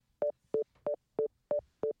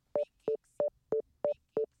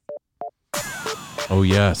Oh,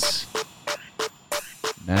 yes.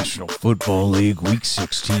 National Football League Week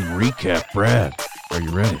 16 recap. Brad, are you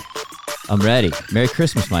ready? I'm ready. Merry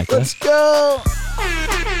Christmas, Micah. Let's go!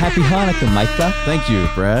 Happy Hanukkah, Micah. Thank you,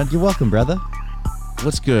 Brad. You're welcome, brother.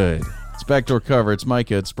 What's good? It's Backdoor Cover. It's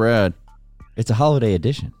Micah. It's Brad. It's a holiday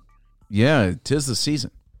edition. Yeah, 'tis the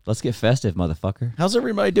season. Let's get festive, motherfucker. How's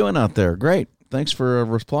everybody doing out there? Great. Thanks for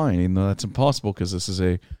replying, even though that's impossible because this is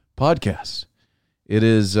a podcast. It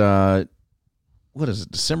is, what is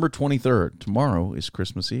it, December 23rd. Tomorrow is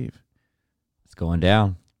Christmas Eve. It's going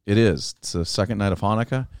down. It is. It's the second night of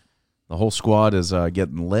Hanukkah. The whole squad is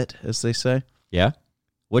getting lit, as they say. Yeah?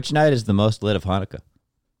 Which night is the most lit of Hanukkah?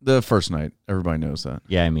 The first night. Everybody knows that.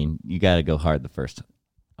 Yeah, I mean, you got to go hard the first,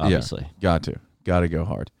 obviously. Yeah, got to go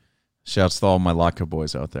hard. Shouts to all my Latka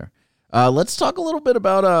boys out there. Let's talk a little bit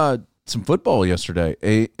about some football yesterday.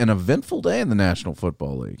 An eventful day in the National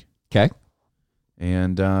Football League. Okay.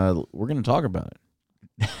 And we're going to talk about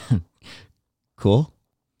it. Cool.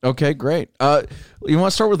 Okay, great. You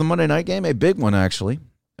want to start with the Monday night game? A big one, actually.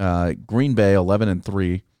 Green Bay,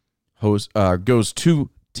 11-3, goes to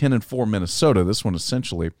 10-4 Minnesota. This one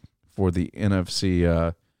essentially for the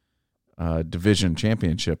NFC division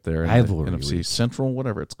championship there. Rivalry NFC week. Central,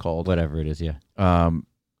 whatever it's called. Whatever it is, yeah.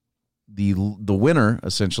 The winner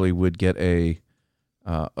essentially would get a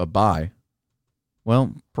bye.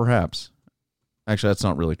 Well, perhaps. Actually, that's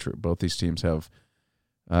not really true. Both these teams have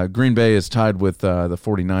Green Bay is tied with the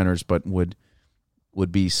 49ers, but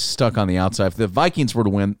would be stuck on the outside. If the Vikings were to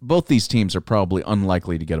win, both these teams are probably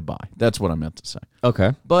unlikely to get a bye. That's what I meant to say.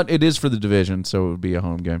 Okay. But it is for the division, so it would be a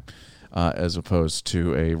home game as opposed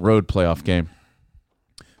to a road playoff game.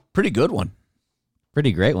 Pretty good one.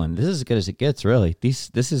 Pretty great one. This is as good as it gets, really.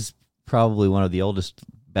 This is probably one of the oldest,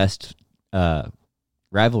 best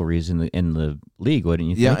rivalries in the league, wouldn't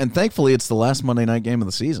you think? Yeah, and thankfully it's the last Monday night game of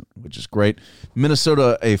the season, which is great.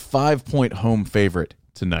 Minnesota, a 5-point home favorite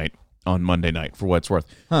tonight on Monday night, for what it's worth.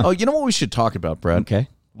 Huh. Oh, you know what we should talk about, Brad? Okay.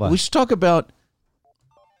 What? We should talk about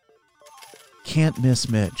Can't Miss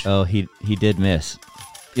Mitch. Oh, he did miss.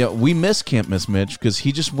 Yeah, we miss Can't Miss Mitch because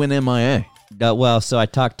he just went MIA. Well, so I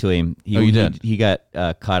talked to him. You did? He got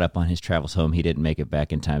caught up on his travels home. He didn't make it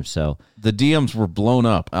back in time. So The DMs were blown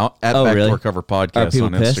up at Backdoor really? Cover Are Podcast people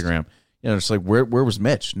on pissed? Instagram. Yeah, it's like, where was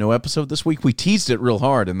Mitch? No episode this week? We teased it real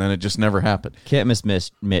hard, and then it just never happened. can't miss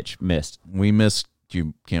Mitch missed. We missed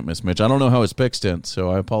you. Can't miss Mitch. I don't know how his picks did, so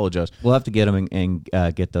I apologize. We'll have to get him and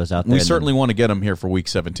get those out there. We and certainly want to get him here for Week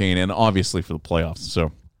 17 and obviously for the playoffs.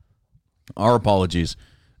 So our apologies.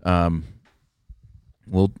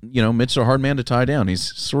 Well, Mitch's a hard man to tie down.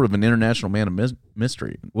 He's sort of an international man of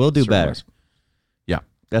mystery. We'll do better. Yeah.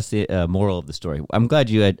 That's the moral of the story. I'm glad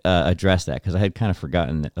you had addressed that because I had kind of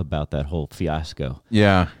forgotten about that whole fiasco.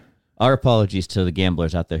 Yeah. Our apologies to the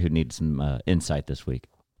gamblers out there who need some insight this week.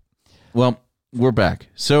 Well, we're back.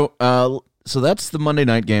 So that's the Monday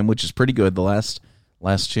night game, which is pretty good. The last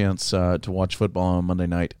chance to watch football on Monday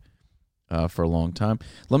night for a long time.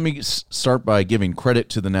 Let me start by giving credit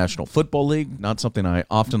to the National Football League, not something I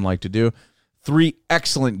often like to do. 3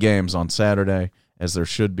 excellent games on Saturday, as there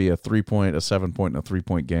should be, a 3-point, a 7-point, and a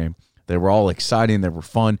 3-point game. They were all exciting. They were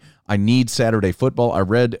fun. I need Saturday football. I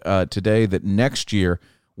read today that next year,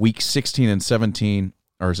 Week 16 and 17,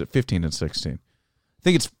 or is it 15 and 16? I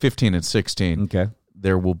think it's 15 and 16. Okay.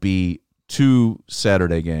 There will be 2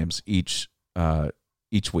 Saturday games each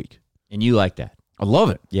week. And you like that? I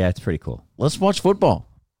love it. Yeah, it's pretty cool. Let's watch football.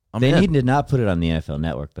 They need to not put it on the NFL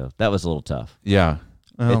Network, though. That was a little tough. Yeah.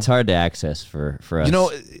 It's hard to access for us.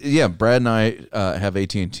 Yeah, Brad and I have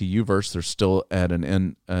AT&T Uverse. They're still at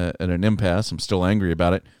an impasse. I'm still angry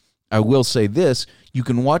about it. I will say this. You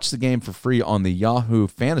can watch the game for free on the Yahoo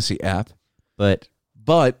Fantasy app, but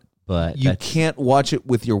you can't watch it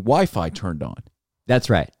with your Wi-Fi turned on.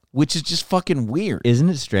 That's right. Which is just fucking weird. Isn't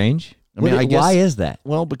it strange? I mean, I guess, why is that?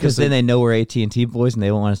 Well, because then they know we're AT&T boys and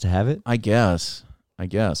they won't want us to have it? I guess.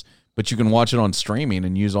 But you can watch it on streaming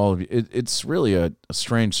and use all of it. It's really a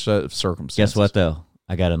strange set of circumstances. Guess what, though?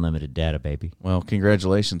 I got unlimited data, baby. Well,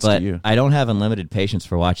 congratulations but to you. I don't have unlimited patience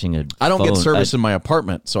for watching I don't get service in my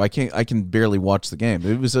apartment, so I can barely watch the game.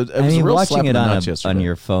 It was a real watching slap in it the nuts yesterday. on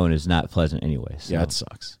your phone is not pleasant anyway. So. Yeah, it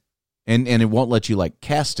sucks. And it won't let you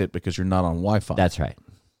cast it because you're not on Wi-Fi. That's right.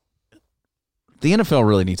 The NFL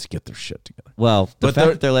really needs to get their shit together. Well, the fact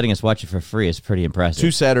that they're letting us watch it for free is pretty impressive. 2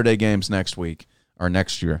 Saturday games next week or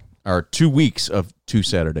next year. Or 2 weeks of 2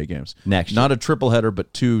 Saturday games. Next year. Not a triple header,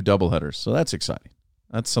 but 2 double headers. So that's exciting.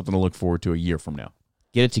 That's something to look forward to a year from now.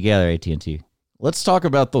 Get it together, AT&T. Let's talk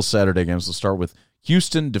about those Saturday games. We'll start with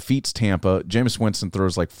Houston defeats Tampa. Jameis Winston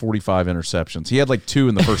throws 45 interceptions. He had 2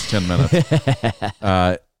 in the first 10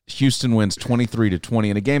 minutes. Houston wins 23-20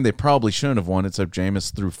 in a game they probably shouldn't have won, except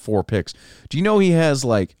Jameis threw 4 picks. Do you know he has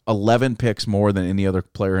like 11 picks more than any other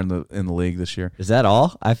player in the league this year? Is that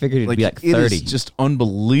all? I figured it'd be like 30. It is just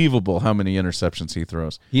unbelievable how many interceptions he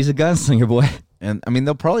throws. He's a gunslinger, boy. And, I mean,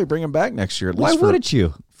 they'll probably bring him back next year. At Why least wouldn't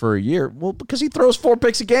you? For a year. Well, because he throws 4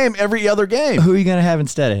 picks a game every other game. Who are you going to have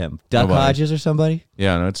instead of him? Duck Nobody. Hodges or somebody?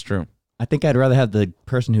 Yeah, no, it's true. I think I'd rather have the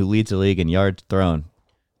person who leads the league in yards thrown.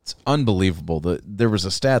 It's unbelievable. There was a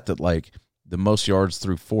stat that, like, the most yards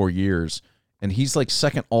through 4 years, and he's like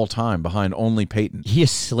second all time behind only Peyton. He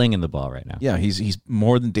is slinging the ball right now. Yeah, he's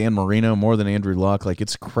more than Dan Marino, more than Andrew Luck. Like,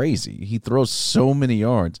 it's crazy. He throws so many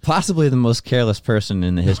yards. Possibly the most careless person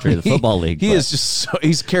in the history of the football league. He is just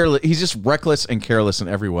he's careless. He's just reckless and careless in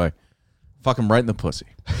every way. Fuck him right in the pussy.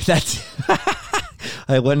 That's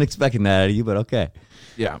I wasn't expecting that out of you, but okay.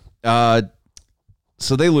 Yeah.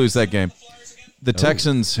 So they lose that game. The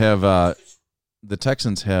Texans have.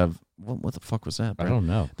 What the fuck was that, bro? I don't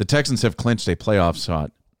know. The Texans have clinched a playoff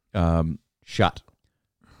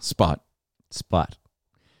spot.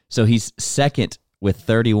 So he's second with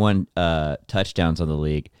 31 touchdowns on the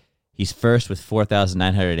league. He's first with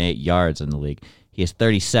 4,908 yards in the league. He is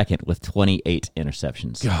 32nd with 28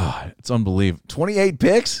 interceptions. God, it's unbelievable. 28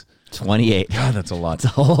 picks? 28. God, that's a lot.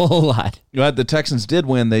 That's a whole lot. But the Texans did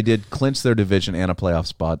win. They did clinch their division and a playoff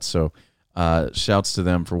spot. So shouts to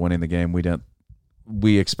them for winning the game.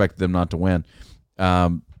 We expected them not to win.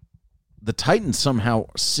 The Titans somehow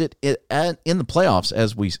sit in the playoffs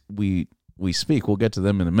as we speak. We'll get to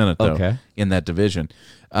them in a minute, though, okay, in that division.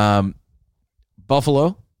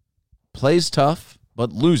 Buffalo plays tough,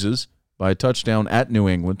 but loses by a touchdown at New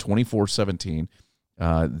England, 24-17.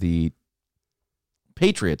 The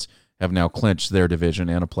Patriots have now clinched their division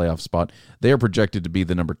and a playoff spot. They are projected to be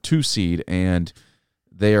the number 2 seed, and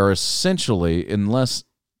they are essentially, unless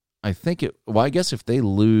I guess if they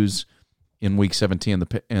lose in Week 17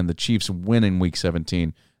 and the Chiefs win in Week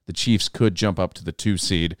 17, the Chiefs could jump up to the 2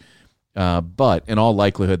 seed. But in all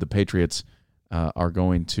likelihood, the Patriots are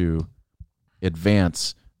going to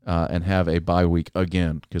advance and have a bye week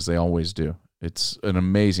again, because they always do. It's an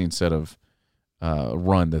amazing set of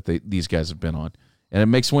run that these guys have been on. And it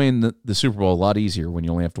makes winning the Super Bowl a lot easier when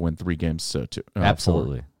you only have to win 3 games.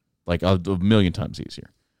 Absolutely. Like a million times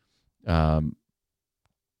easier.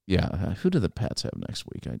 Yeah, who do the Pats have next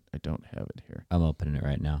week? I don't have it here. I'm opening it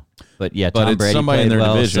right now. But yeah, Tom Brady somebody in their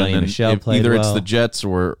division, Sonny and Michel played either well. it's the Jets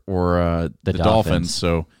or the Dolphins.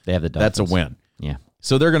 So they have the Dolphins. That's a win. Yeah.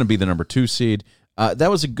 So they're going to be the number 2 seed. That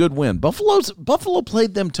was a good win. Buffalo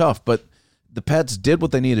played them tough, but the Pats did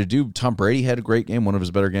what they needed to do. Tom Brady had a great game, one of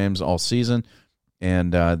his better games all season,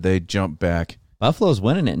 and they jumped back. Buffalo's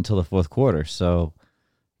winning it until the fourth quarter. So.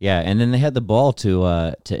 Yeah, and then they had the ball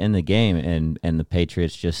to end the game, and the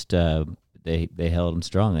Patriots just they held them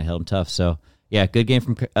strong, they held them tough. So yeah, good game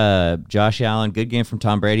from Josh Allen, good game from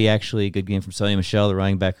Tom Brady, actually, good game from Sonny Michel, the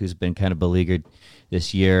running back who's been kind of beleaguered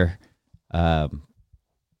this year.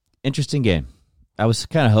 Interesting game. I was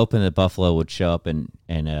kind of hoping that Buffalo would show up and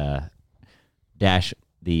dash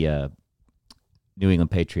the New England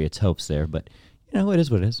Patriots' hopes there, but it is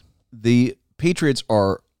what it is. The Patriots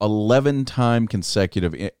are 11-time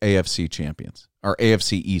consecutive AFC champions, or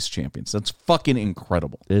AFC East champions. That's fucking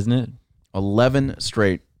incredible. Isn't it? 11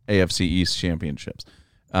 straight AFC East championships.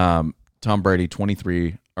 Tom Brady,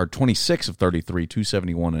 26 of 33,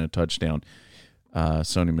 271 and a touchdown.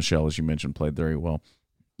 Sonny Michel, as you mentioned, played very well.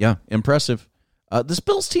 Yeah, impressive. This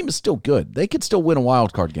Bills team is still good. They could still win a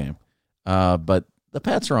wild card game, but the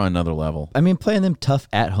Pats are on another level. I mean, playing them tough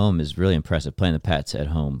at home is really impressive. Playing the Pats at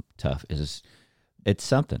home tough it's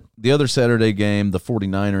something. The other Saturday game, the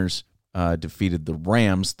 49ers defeated the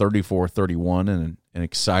Rams 34-31 in an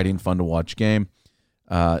exciting, fun-to-watch game.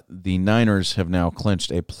 The Niners have now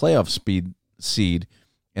clinched a playoff seed,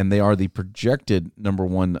 and they are the projected number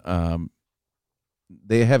 1.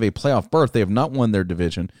 They have a playoff berth. They have not won their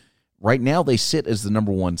division. Right now, they sit as the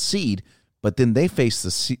number 1 seed, but then they face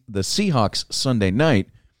the Seahawks Sunday night,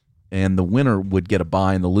 and the winner would get a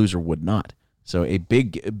bye, and the loser would not. So a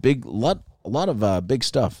lot of big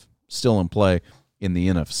stuff still in play in the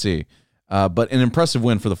NFC. But an impressive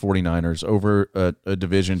win for the 49ers over a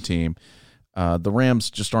division team. The Rams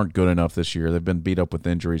just aren't good enough this year. They've been beat up with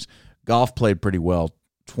injuries. Goff played pretty well,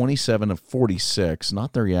 27 of 46,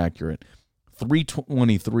 not very accurate,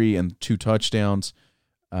 323 and 2 touchdowns.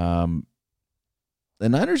 The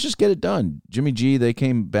Niners just get it done. Jimmy G, they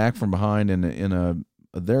came back from behind in a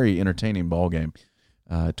very entertaining ball game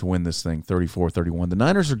to win this thing, 34-31. The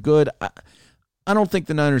Niners are good. I don't think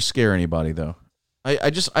the Niners scare anybody, though. I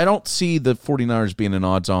don't see the 49ers being an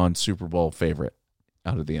odds-on Super Bowl favorite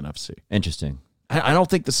out of the NFC. Interesting. I don't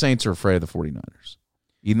think the Saints are afraid of the 49ers,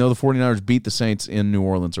 even though the 49ers beat the Saints in New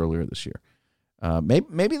Orleans earlier this year.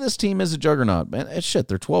 Maybe this team is a juggernaut. Man, shit,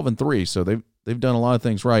 they're 12-3, so they've done a lot of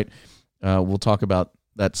things right. We'll talk about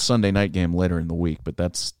that Sunday night game later in the week, but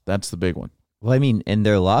that's the big one. Well, I mean, and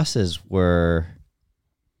their losses were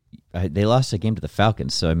they lost a game to the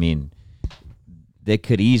Falcons, so I mean, they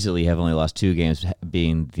could easily have only lost 2 games,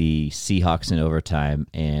 being the Seahawks in overtime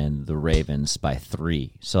and the Ravens by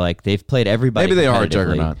 3. So, like, they've played everybody. Maybe they are a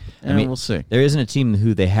juggernaut. I mean, we'll see. There isn't a team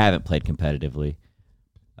who they haven't played competitively.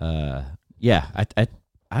 Yeah,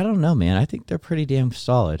 I don't know, man. I think they're pretty damn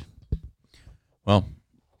solid. Well,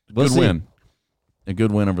 We'll good see. win. A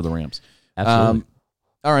good win over the Rams. Absolutely.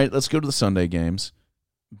 All right, let's go to the Sunday games.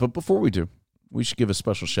 But before we do, we should give a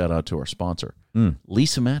special shout out to our sponsor,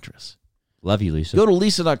 Lisa Mattress. Love you, Lisa. Go to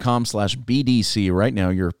lisa.com/BDC right now.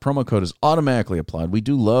 Your promo code is automatically applied. We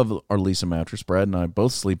do love our Lisa mattress. Brad and I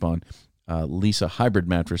both sleep on Lisa hybrid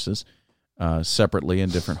mattresses separately in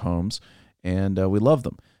different homes, and we love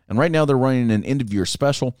them. And right now they're running an end-of-year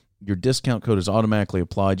special. Your discount code is automatically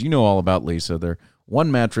applied. You know all about Lisa. They're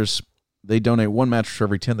one mattress. They donate one mattress for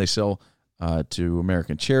every 10 they sell to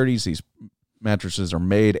American charities. These mattresses are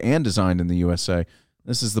made and designed in the USA.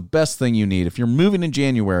 This is the best thing you need. If you're moving in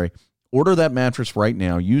January, order that mattress right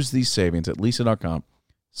now. Use these savings at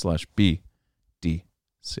lisa.com/BDC.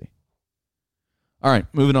 All right,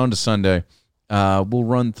 moving on to Sunday. We'll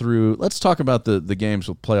run through. Let's talk about the games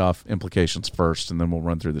with playoff implications first, and then we'll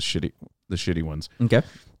run through the shitty ones. Okay.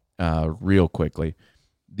 Real quickly.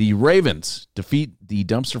 The Ravens defeat the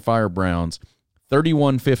Dumpster Fire Browns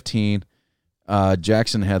 31-15.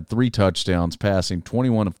 Jackson had 3 touchdowns, passing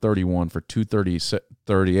 21 of 31 for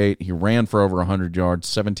 238. He ran for over 100 yards,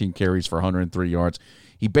 17 carries for 103 yards.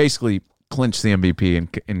 He basically clinched the MVP,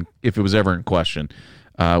 and if it was ever in question,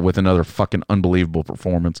 with another fucking unbelievable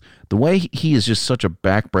performance. The way he is just such a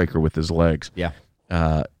backbreaker with his legs. Yeah.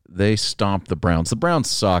 They stomped the Browns. The Browns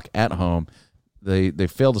suck at home. They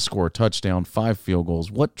failed to score a touchdown, 5 field goals.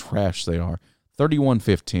 What trash they are.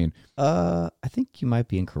 31-15. I think you might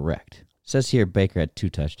be incorrect. It says here Baker had 2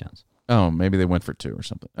 touchdowns. Oh, maybe they went for 2 or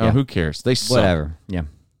something. Oh, Yeah. who cares? They suck. Whatever. Yeah.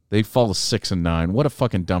 They fall to 6-9. What a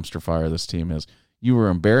fucking dumpster fire this team is. You were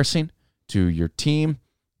embarrassing to your team,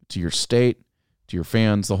 to your state, to your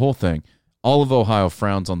fans, the whole thing. All of Ohio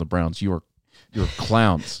frowns on the Browns. You're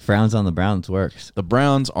clowns. Frowns on the Browns works. The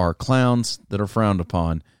Browns are clowns that are frowned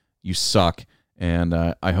upon. You suck, and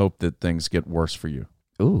I hope that things get worse for you.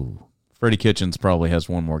 Ooh. Freddie Kitchens probably has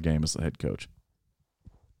one more game as the head coach.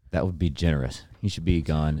 That would be generous. He should be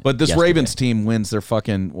gone. But this yesterday. Ravens team wins their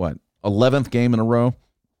fucking, 11th game in a row?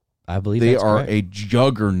 I believe They that's are correct. a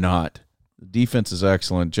juggernaut. The defense is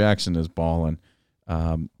excellent. Jackson is balling.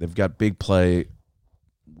 They've got big play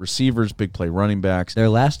receivers, big play running backs. Their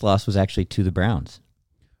last loss was actually to the Browns,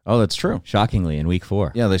 Oh, that's true. shockingly, in Week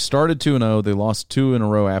 4. Yeah, they started 2-0. They lost 2 in a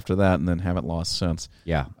row after that and then haven't lost since.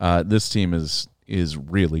 Yeah. This team is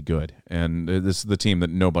really good, and this is the team that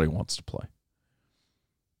nobody wants to play.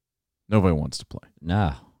 Nobody wants to play.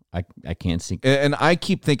 Nah, I can't see. And I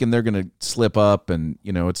keep thinking they're going to slip up, and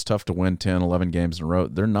it's tough to win 10, 11 games in a row.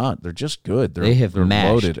 They're not. They're just good. They have they're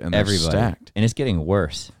mashed loaded and they're everybody, stacked. and it's getting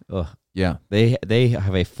worse. Ugh. Yeah. They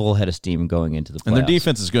have a full head of steam going into the playoffs. And their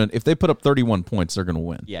defense is good. If they put up 31 points, they're going to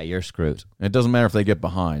win. Yeah, you're screwed. And it doesn't matter if they get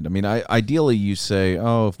behind. I mean, ideally you say,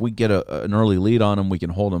 if we get an early lead on them, we can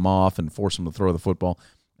hold them off and force them to throw the football.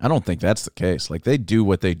 I don't think that's the case. Like, they do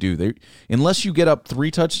what they do. Unless you get up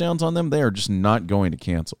 3 touchdowns on them, they are just not going to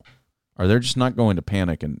cancel. Or they're just not going to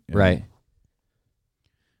panic and Right.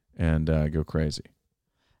 And go crazy.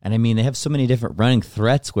 And I mean, they have so many different running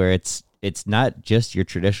threats where it's not just your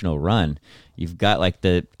traditional run. You've got like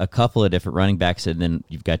a couple of different running backs, and then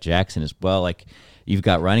you've got Jackson as well. Like, you've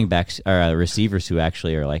got running backs or receivers who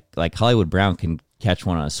actually are like Hollywood Brown can catch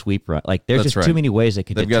one on a sweep run. Like, there's That's just too right. many ways they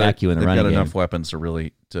could attack you in the running They've game. got enough weapons to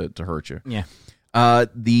really to hurt you. Yeah.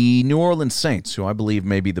 The New Orleans Saints, who I believe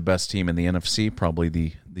may be the best team in the NFC, probably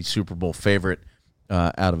the Super Bowl favorite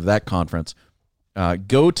out of that conference,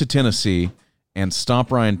 go to Tennessee and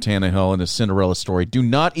stomp Ryan Tannehill in his Cinderella story. Do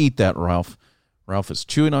not eat that, Ralph. Ralph is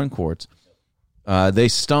chewing on cords. They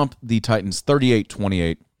stomped the Titans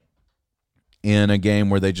 38-28 in a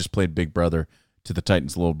game where they just played big brother to the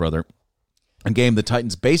Titans' little brother. A game the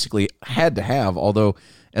Titans basically had to have, although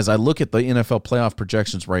as I look at the NFL playoff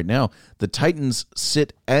projections right now, the Titans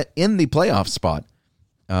sit in the playoff spot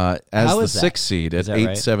as How the is that? 6th seed at Is that right?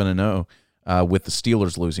 8-7-0 with the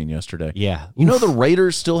Steelers losing yesterday. Yeah. You know the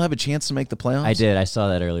Raiders still have a chance to make the playoffs? I did. I saw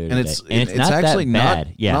that earlier And today. it's not actually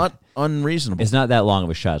that bad. not unreasonable. It's not that long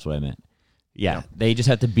of a shot is what I meant. Yeah. No. They just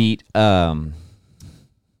have to beat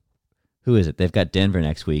who is it? They've got Denver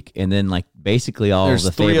next week, and then like basically all There's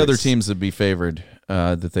the three favorites. other teams that be favored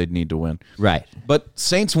that they'd need to win. Right. But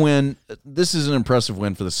Saints win. This is an impressive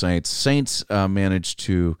win for the Saints. Saints managed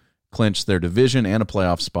to clinch their division and a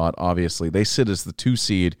playoff spot, obviously. They sit as the 2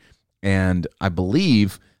 seed and I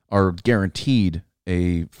believe are guaranteed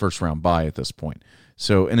a first-round bye at this point.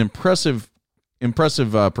 So an impressive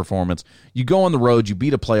performance. You go on the road, you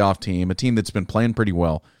beat a playoff team, a team that's been playing pretty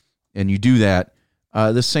well, and you do that.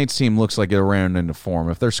 This Saints team looks like they're ran into form.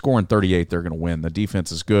 If they're scoring 38, they're going to win. The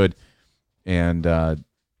defense is good, and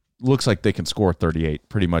looks like they can score 38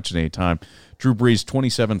 pretty much at any time. Drew Brees,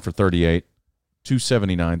 27 for 38,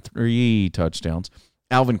 279, 3 touchdowns.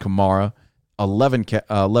 Alvin Kamara, 11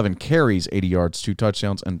 carries, 80 yards, 2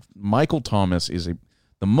 touchdowns. And Michael Thomas is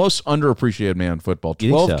the most underappreciated man in football.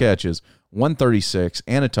 12 catches, 136,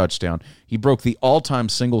 and a touchdown. He broke the all-time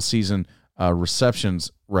single-season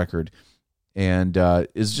receptions record, and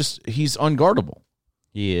he's unguardable.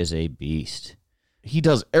 He is a beast. He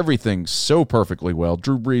does everything so perfectly well.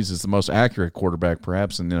 Drew Brees is the most accurate quarterback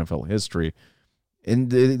perhaps in NFL history,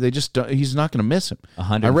 and they just don't, he's not going to miss him.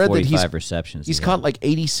 145 receptions. He's caught like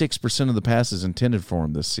 86% of the passes intended for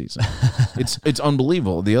him this season. It's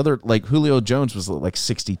unbelievable. The other, like Julio Jones, was like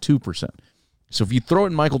 62%. So if you throw it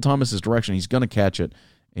in Michael Thomas's direction, he's going to catch it.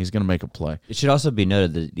 He's going to make a play. It should also be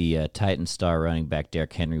noted that the Titans star running back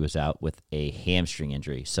Derrick Henry was out with a hamstring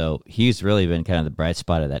injury. So he's really been kind of the bright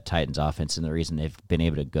spot of that Titans offense and the reason they've been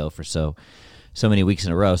able to go for so many weeks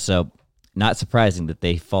in a row. So not surprising that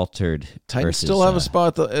they faltered. Titans still have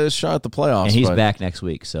a shot at the playoffs. And he's back next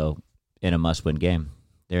week, so in a must-win game.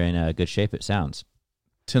 They're in good shape, it sounds.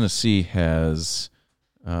 Tennessee has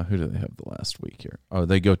who do they have the last week here? Oh,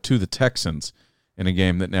 they go to the Texans in a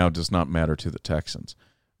game that now does not matter to the Texans.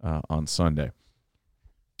 On Sunday.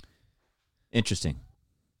 Interesting.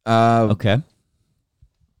 Okay.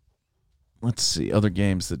 Let's see. Other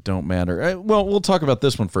games that don't matter. Well, we'll talk about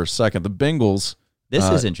this one for a second. The Bengals. This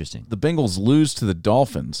is interesting. The Bengals lose to the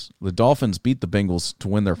Dolphins. The Dolphins beat the Bengals to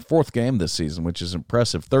win their 4th game this season, which is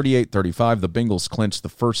impressive. 38-35. The Bengals clinched the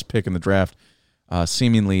first pick in the draft.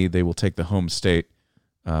 Seemingly, they will take the home state.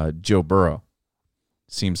 Joe Burrow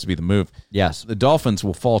seems to be the move. Yes. The Dolphins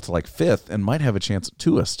will fall to like 5th and might have a chance at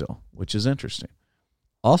Tua still, which is interesting.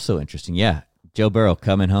 Also interesting, yeah. Joe Burrow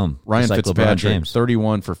coming home. Ryan like Fitzpatrick,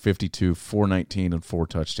 31 for 52, 419, and 4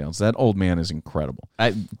 touchdowns. That old man is incredible.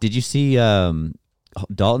 Did you see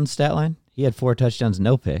Dalton's stat line? He had 4 touchdowns,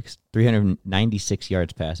 no picks, 396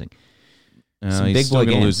 yards passing. He's still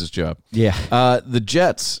going to lose his job. Yeah. The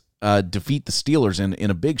Jets defeat the Steelers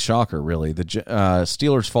in a big shocker, really. The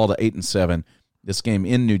Steelers fall to 8-7. This game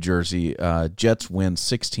in New Jersey, Jets win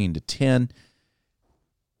 16-10.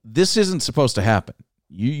 This isn't supposed to happen.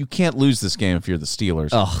 You can't lose this game if you're the Steelers.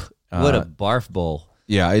 Oh, what a barf bowl!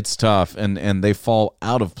 Yeah, it's tough, and they fall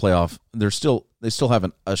out of playoff. They still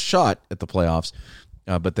have a shot at the playoffs,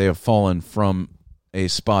 but they have fallen from a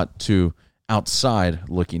spot to outside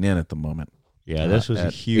looking in at the moment. Yeah, this was a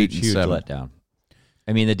huge letdown.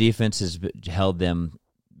 I mean, the defense has held them.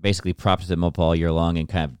 Basically propped them up all year long and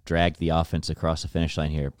kind of dragged the offense across the finish line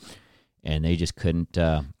here. And they just couldn't.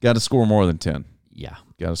 Got to score more than 10. Yeah.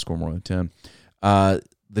 Got to score more than 10.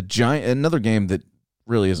 The Giant, another game that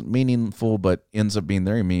really isn't meaningful, but ends up being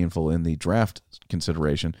very meaningful in the draft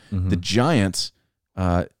consideration. Mm-hmm. The Giants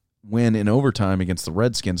win in overtime against the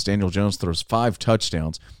Redskins. Daniel Jones throws 5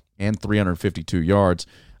 touchdowns and 352 yards,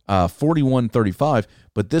 41-35.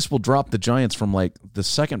 But this will drop the Giants from like the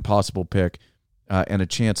second possible pick and a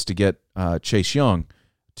chance to get Chase Young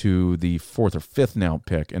to the 4th or 5th now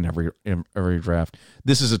pick in every draft.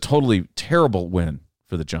 This is a totally terrible win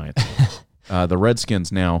for the Giants. The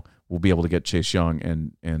Redskins now will be able to get Chase Young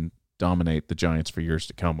and dominate the Giants for years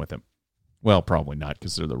to come with him. Well, probably not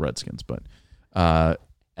because they're the Redskins, but I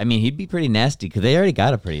mean, he'd be pretty nasty because they already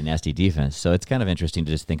got a pretty nasty defense. So it's kind of interesting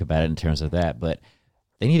to just think about it in terms of that. But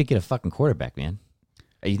they need to get a fucking quarterback, man.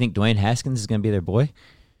 You think Dwayne Haskins is going to be their boy?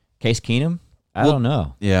 Case Keenum? I don't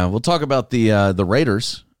know. Yeah, we'll talk about the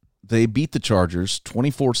Raiders. They beat the Chargers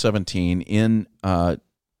 24-17 in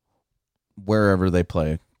wherever they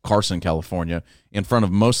play, Carson, California, in front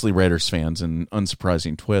of mostly Raiders fans, an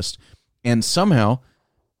unsurprising twist. And somehow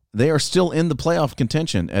they are still in the playoff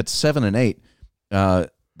contention at 7-8.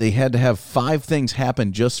 They had to have 5 things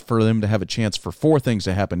happen just for them to have a chance for 4 things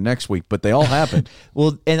to happen next week, but they all happened.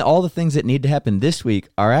 Well, and all the things that need to happen this week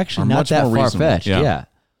are actually not that far-fetched. Yeah.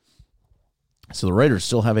 So the Raiders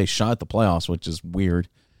still have a shot at the playoffs, which is weird.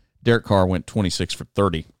 Derek Carr went 26 for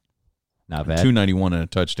 30. Not bad. 291 and a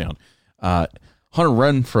touchdown. Hunter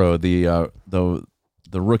Renfrow, the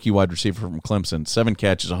the rookie wide receiver from Clemson, 7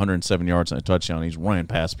 catches, 107 yards, and a touchdown. He's running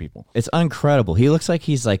past people. It's incredible. He looks like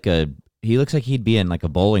he looks like he'd be in like a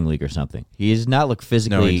bowling league or something. He does not look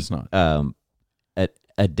physically No, he's not.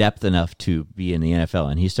 adept enough to be in the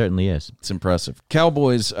NFL, and he certainly is. It's impressive.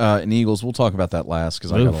 Cowboys and Eagles, we'll talk about that last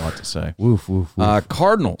because I got a lot to say. Woof, woof, woof.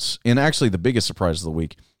 Cardinals, and actually the biggest surprise of the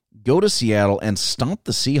week, go to Seattle and stomp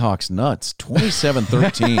the Seahawks nuts,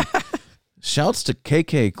 27-13. Shouts to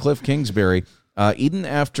KK, Cliff Kingsbury. Even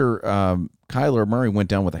after Kyler Murray went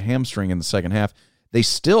down with a hamstring in the second half, they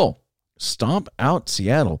still stomp out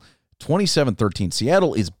Seattle, 27-13.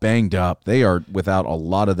 Seattle is banged up. They are without a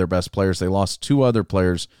lot of their best players. They lost 2 other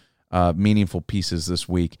players, meaningful pieces this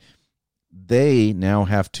week. They now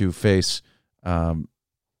have to face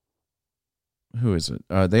who is it?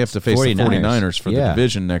 They have to face 49ers. the 49ers for the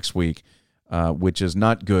division next week, which is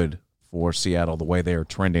not good for Seattle the way they are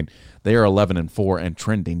trending. They are 11-4 and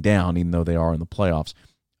trending down, even though they are in the playoffs.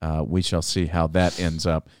 We shall see how that ends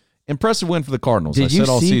up. Impressive win for the Cardinals. I said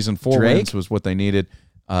all season 4 wins was what they needed.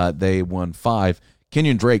 They won 5.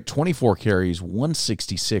 Kenyon Drake, 24 carries,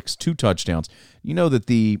 166, 2 touchdowns. You know that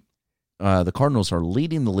the Cardinals are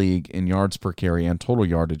leading the league in yards per carry and total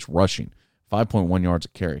yardage rushing, 5.1 yards a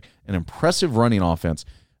carry. An impressive running offense.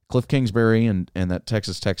 Cliff Kingsbury and that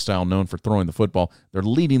Texas Tech style known for throwing the football, they're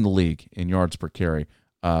leading the league in yards per carry.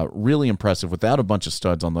 Really impressive without a bunch of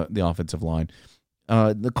studs on the offensive line.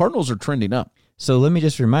 The Cardinals are trending up. So let me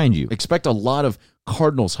just remind you. Expect a lot of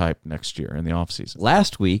Cardinals hype next year in the offseason.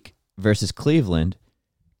 Last week versus Cleveland,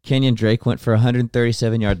 Kenyon Drake went for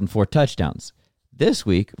 137 yards and 4 touchdowns. This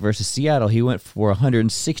week versus Seattle, he went for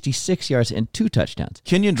 166 yards and 2 touchdowns.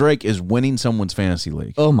 Kenyon Drake is winning someone's fantasy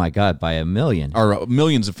league. Oh my God, by a million. Or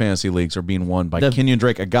millions of fantasy leagues are being won by Kenyon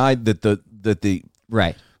Drake, a guy that the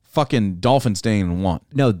right fucking Dolphins didn't even want.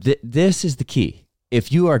 No, this is the key.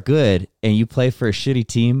 If you are good and you play for a shitty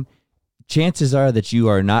team, chances are that you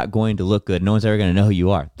are not going to look good. No one's ever going to know who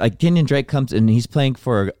you are. Like Kenyon Drake comes and he's playing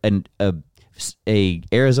for a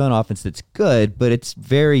Arizona offense that's good, but it's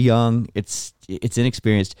very young. It's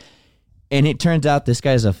inexperienced, and it turns out this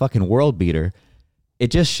guy's a fucking world beater.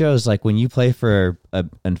 It just shows like when you play for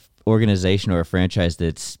an organization or a franchise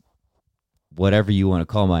that's whatever you want to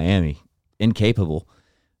call Miami, incapable.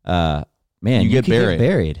 Man, you get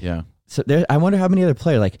buried. Yeah. So I wonder how many other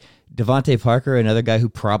players like Devontae Parker, another guy who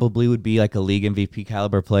probably would be like a league MVP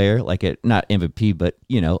caliber player, like not MVP, but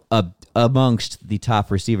amongst the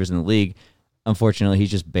top receivers in the league. Unfortunately,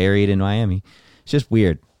 he's just buried in Miami. It's just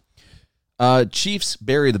weird. Chiefs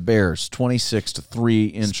bury the Bears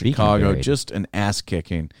 26-3 in Chicago. Just an ass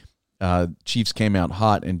kicking. Chiefs came out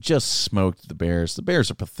hot and just smoked the Bears. The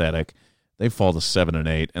Bears are pathetic. They fall to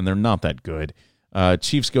 7-8, and they're not that good.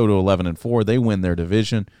 Chiefs go to 11-4. They win their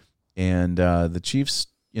division, and the Chiefs,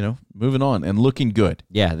 moving on and looking good.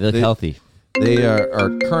 Yeah, they look healthy. They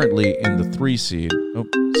are currently in the 3 seed. Oh,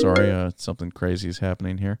 sorry, something crazy is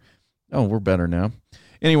happening here. Oh, we're better now.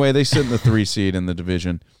 Anyway, they sit in the 3 seed in the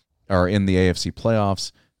division, or in the AFC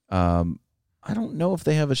playoffs. I don't know if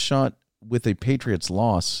they have a shot with a Patriots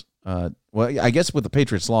loss. Well, I guess with the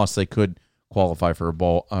Patriots loss, they could qualify for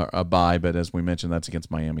a bye, but as we mentioned, that's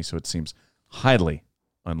against Miami, so it seems highly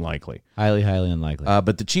unlikely. Highly, highly unlikely.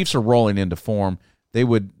 But the Chiefs are rolling into form. They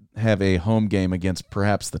would have a home game against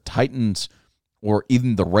perhaps the Titans or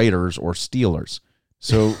even the Raiders or Steelers.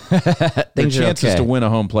 So their chances to win a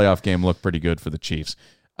home playoff game look pretty good for the Chiefs.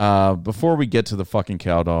 Before we get to the fucking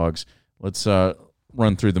Cowdogs, let's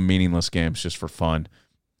run through the meaningless games just for fun.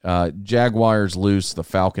 Jaguars lose to the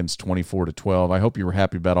Falcons 24-12. I hope you were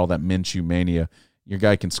happy about all that Minshew mania. Your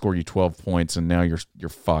guy can score you 12 points, and now you're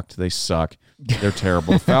fucked. They suck. They're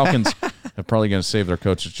terrible. The Falcons are probably going to save their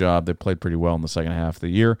coach's job. They played pretty well in the second half of the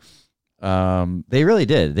year. They really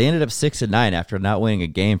did. They ended up 6-9 after not winning a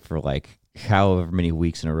game for like however many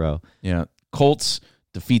weeks in a row. Yeah. Colts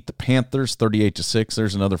defeat the Panthers 38-6.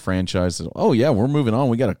 There's another franchise that, we're moving on.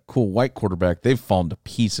 We got a cool white quarterback. They've fallen to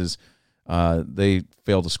pieces. They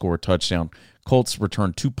failed to score a touchdown. Colts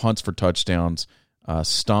return 2 punts for touchdowns.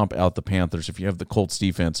 Stomp out the Panthers. If you have the Colts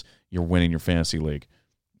defense, you're winning your fantasy league.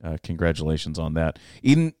 Congratulations on that.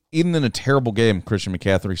 Even in a terrible game, Christian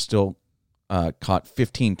McCaffrey still caught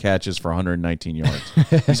 15 catches for 119 yards.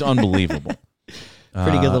 He's unbelievable.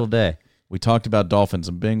 Pretty good little day. We talked about Dolphins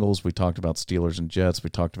and Bengals. We talked about Steelers and Jets. We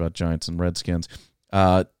talked about Giants and Redskins.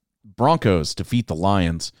 Broncos defeat the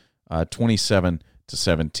Lions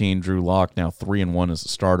 27-17. Drew Lock now 3-1 as a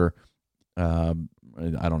starter. I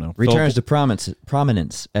don't know. Returns to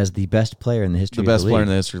prominence as the best player in the history of the league. The best player in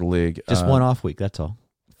the history of the league. Just one off week, that's all.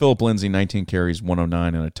 Phillip Lindsay, 19 carries,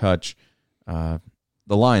 109 and a touch.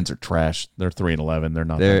 The Lions are trash. They're 3-11. They're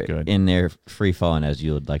not They're that good. in there free falling, as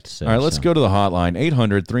you would like to say. All right, let's go to the hotline.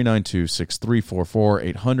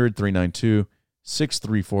 800-392-6344.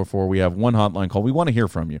 800-392-6344. We have one hotline call. We want to hear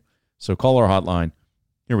from you. So call our hotline.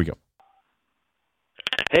 Here we go.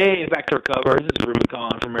 Hey, back to recover. This is Ruben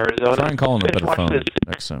calling from Arizona. Try and call on a Just better watched phone this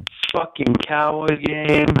next time. fucking Cowboys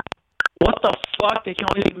game. What the fuck? They can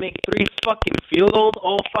only make 3 fucking field goals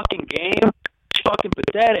all fucking game? It's fucking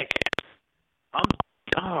pathetic.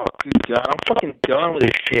 Oh, good God. I'm fucking done with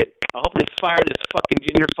this shit. I hope they fire this fucking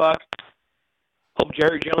ginger fuck. Hope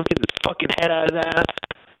Jerry Jones gets his fucking head out of his ass.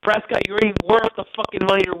 Prescott, you're even worth the fucking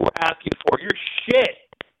money you're asking for. You're shit.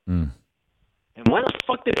 And when the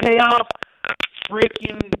fuck did it pay off?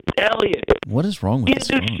 Freaking Elliott. What is wrong with this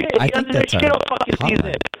He phone? didn't do shit. I He think doesn't do that's shit a all fucking hotline.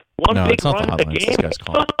 season. One No, big it's not run the in the hotline. It's game. this guy's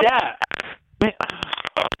calling. Fuck that.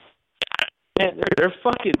 Man, they're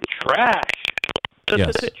fucking trash.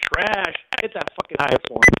 Yes. Just trash. Get that fucking high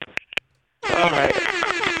form. All right.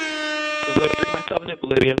 I'm going to drink myself into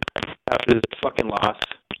oblivion after this fucking loss.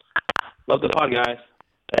 Love the pod, guys.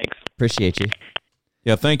 Thanks. Appreciate you.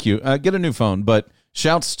 Yeah, thank you. Get a new phone, but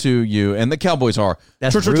shouts to you. And the Cowboys are.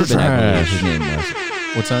 That's Ruben, I believe his name was.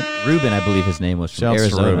 What's that? Ruben, I believe his name was, from Shouts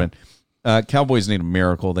Arizona. to Ruben. Cowboys need a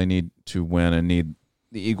miracle. They need to win and need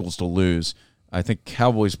the Eagles to lose. I think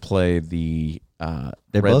Cowboys play the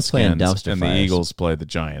They're both playing Redskins, dumpster and fires. the Eagles play the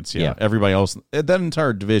Giants. Yeah. Yeah. Everybody else, that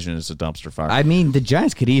entire division is a dumpster fire. I mean, the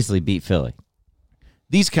Giants could easily beat Philly.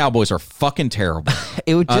 These Cowboys are fucking terrible.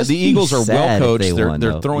 It would just the be Eagles are well sad if coached. they They're won,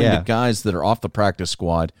 though. throwing Yeah. the guys that are off the practice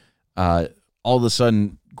squad. All of a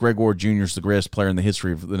sudden, Greg Ward Jr. is the greatest player in the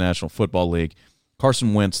history of the National Football League.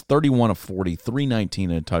 Carson Wentz, 31 of 40,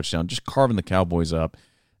 319 and a touchdown, just carving the Cowboys up.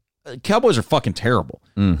 Cowboys are fucking terrible.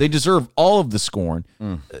 They deserve all of the scoring.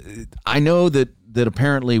 I know that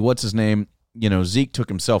apparently, what's his name? Zeke took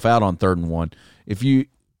himself out on 3rd and 1.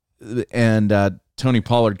 Tony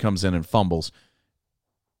Pollard comes in and fumbles.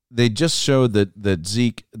 They just showed that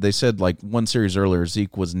Zeke. They said like one series earlier,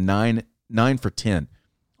 Zeke was 9 for 10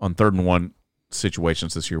 on 3rd and 1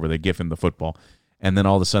 situations this year where they give him the football. And then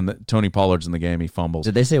all of a sudden, Tony Pollard's in the game. He fumbles.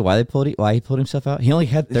 Did they say why he pulled himself out? He only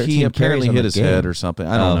had 13 He apparently carries on hit the his game. head or something.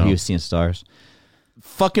 I don't know. He was seeing stars.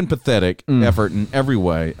 Fucking pathetic effort in every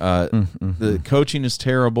way. The coaching is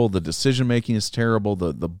terrible. The decision making is terrible.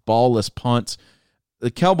 The ballless punts.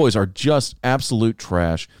 The Cowboys are just absolute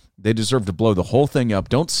trash. They deserve to blow the whole thing up.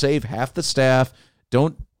 Don't save half the staff.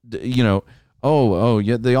 Don't yeah.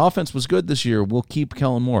 The offense was good this year. We'll keep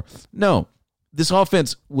Kellen Moore. No. This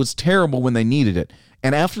offense was terrible when they needed it.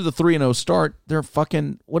 And after the 3-0 start, they're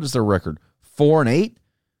fucking, what is their record? 4-8?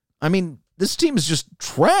 I mean, this team is just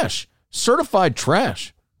trash. Certified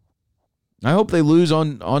trash. I hope they lose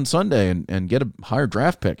on Sunday and get a higher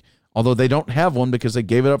draft pick. Although they don't have one because they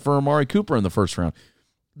gave it up for Amari Cooper in the first round.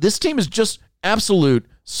 This team is just absolute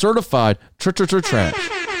certified trash.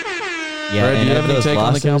 Yeah, Brad, and do you of have any those take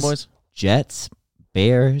on the losses, Cowboys? Jets,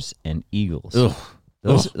 Bears, and Eagles. Ugh.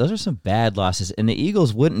 Those are some bad losses, and the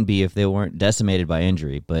Eagles wouldn't be if they weren't decimated by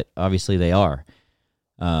injury, but obviously they are.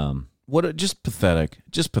 Just pathetic.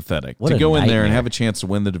 Just pathetic. What To a go in there and nightmare. have a chance to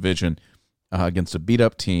win the division against a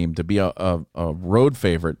beat-up team, to be a road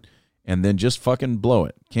favorite, and then just fucking blow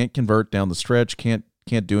it. Can't convert down the stretch. Can't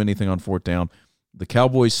do anything on 4th down. The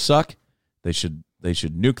Cowboys suck. They should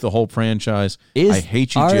nuke the whole franchise. I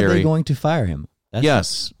hate you, Jerry. Are they going to fire him?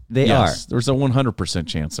 Yes. They are. There's a 100%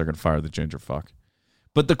 chance they're going to fire the ginger fuck.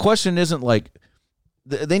 But the question isn't like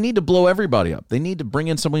they need to blow everybody up. They need to bring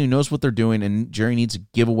in somebody who knows what they're doing, and Jerry needs to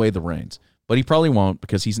give away the reins. But he probably won't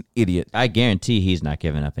because he's an idiot. I guarantee he's not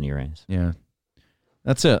giving up any reins. Yeah.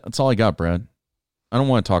 That's it. That's all I got, Brad. I don't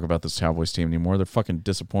want to talk about this Cowboys team anymore. They're fucking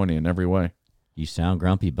disappointing in every way. You sound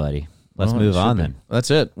grumpy, buddy. Let's Well, it move on should be. then.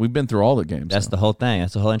 That's it. We've been through all the games. That's now. the whole thing.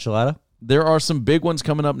 That's the whole enchilada? There are some big ones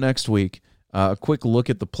coming up next week. A quick look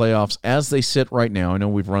at the playoffs as they sit right now. I know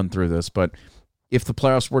we've run through this, but if the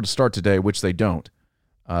playoffs were to start today, which they don't,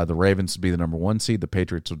 the Ravens would be the number 1 seed. The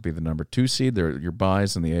Patriots would be the number 2 seed. They're your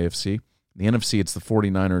buys in the AFC. The NFC, it's the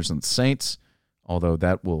 49ers and Saints, although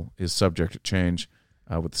that is subject to change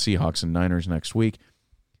with the Seahawks and Niners next week.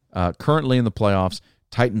 Currently in the playoffs,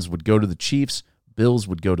 Titans would go to the Chiefs. Bills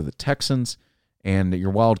would go to the Texans. And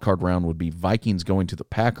your wild card round would be Vikings going to the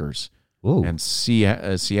Packers. Ooh. And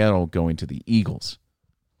Seattle going to the Eagles.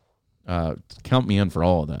 Count me in for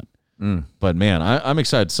all of that. But, man, I'm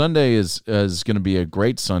excited. Sunday is going to be a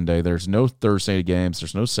great Sunday. There's no Thursday games.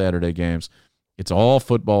 There's no Saturday games. It's all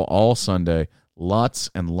football all Sunday. Lots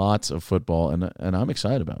and lots of football, and I'm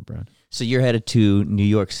excited about it, Brad. So you're headed to New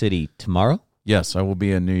York City tomorrow? Yes, I will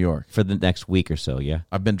be in New York. For the next week or so, yeah?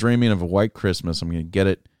 I've been dreaming of a white Christmas. I'm going to get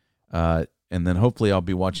it and then hopefully I'll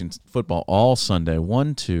be watching football all Sunday.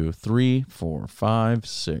 1, 2, 3, 4, 5,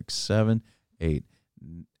 6, 7, 8.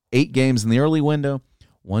 8 games in the early window.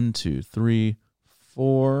 1, 2, 3,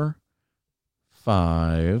 4,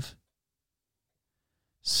 5,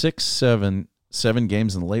 6, 7. 7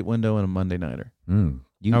 games in the late window and a Monday nighter.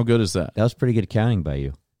 How good is that? That was pretty good accounting by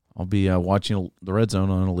you. I'll be watching the Red Zone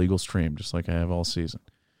on an illegal stream, just like I have all season.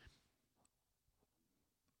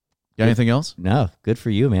 Got anything else? No, good for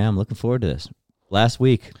you, man. I'm looking forward to this. Last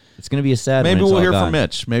week, it's going to be a sad. Maybe when it's we'll all hear gone. from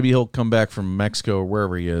Mitch. Maybe he'll come back from Mexico or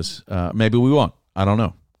wherever he is. Maybe we won't. I don't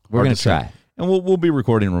know. We're going to try, and we'll be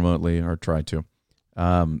recording remotely or try to.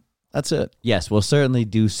 That's it. Yes, we'll certainly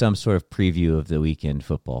do some sort of preview of the weekend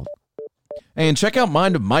football. And check out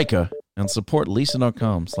Mind of Micah and support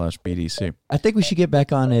Leeson.com/BDC. I think we should get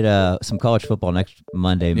back on it. Some college football next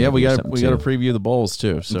Monday. Yeah, we got to to preview the bowls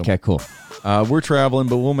too. So okay, cool. we're traveling,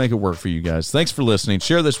 but we'll make it work for you guys. Thanks for listening.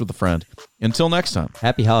 Share this with a friend. Until next time.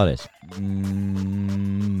 Happy holidays.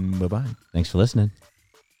 Bye-bye. Thanks for listening.